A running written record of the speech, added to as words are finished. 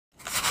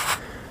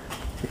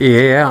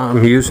Yeah,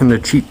 I'm using the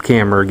cheap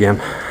camera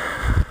again.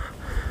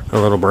 A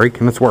little break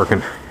and it's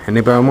working.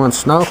 Anybody want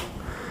snow?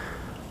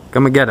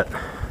 Come and get it.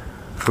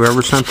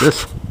 Whoever sent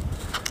this,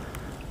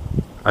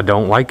 I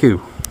don't like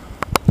you.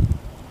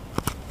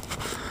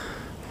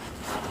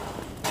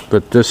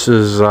 But this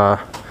is, I'm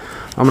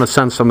going to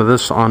send some of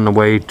this on the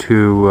way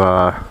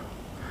to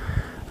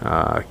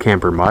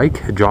Camper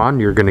Mike.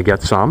 John, you're going to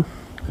get some.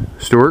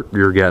 Stuart,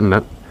 you're getting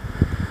it.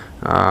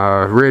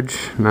 Ridge,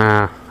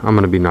 nah, I'm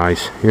going to be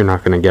nice. You're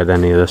not going to get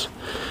any of this.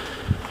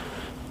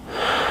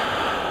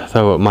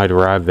 Though it might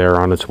arrive there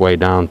on its way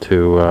down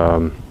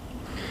to,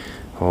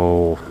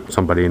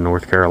 somebody in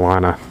North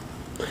Carolina.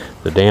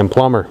 The damn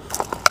plumber.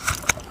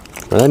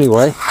 But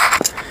anyway,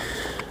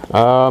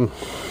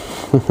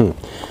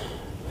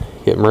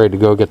 getting ready to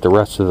go get the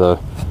rest of the...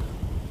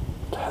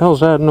 What the hell's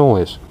that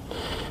noise?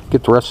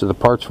 Get the rest of the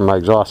parts from my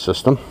exhaust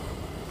system.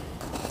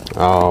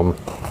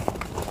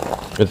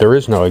 But there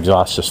is no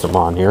exhaust system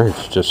on here.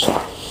 It's just...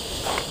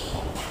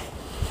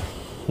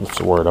 What's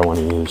the word I want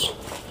to use?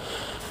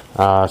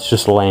 It's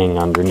just laying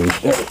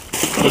underneath there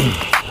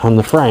on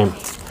the frame.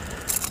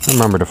 I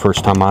remember the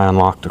first time I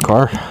unlocked the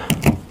car.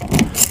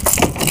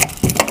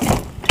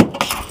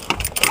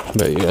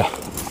 But yeah.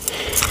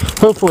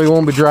 Hopefully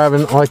won't be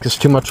driving like this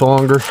too much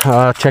longer.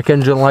 Check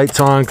engine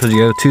lights on because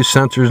you got 2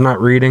 sensors not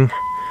reading.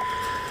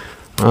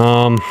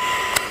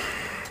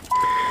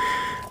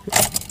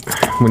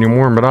 When you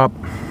warm it up,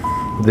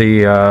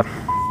 the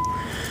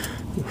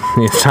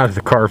inside of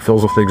the car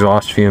fills with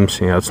exhaust fumes.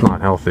 Yeah, it's not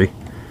healthy.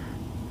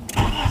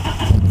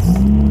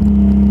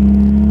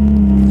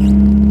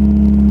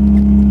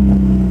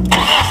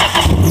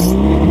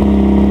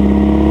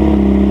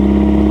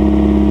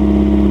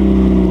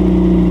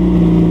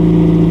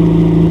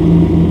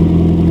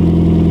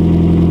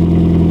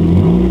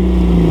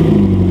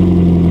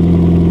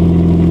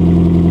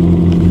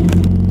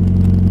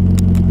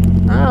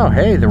 Oh,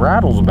 hey, the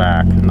rattle's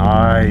back.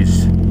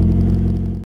 Nice.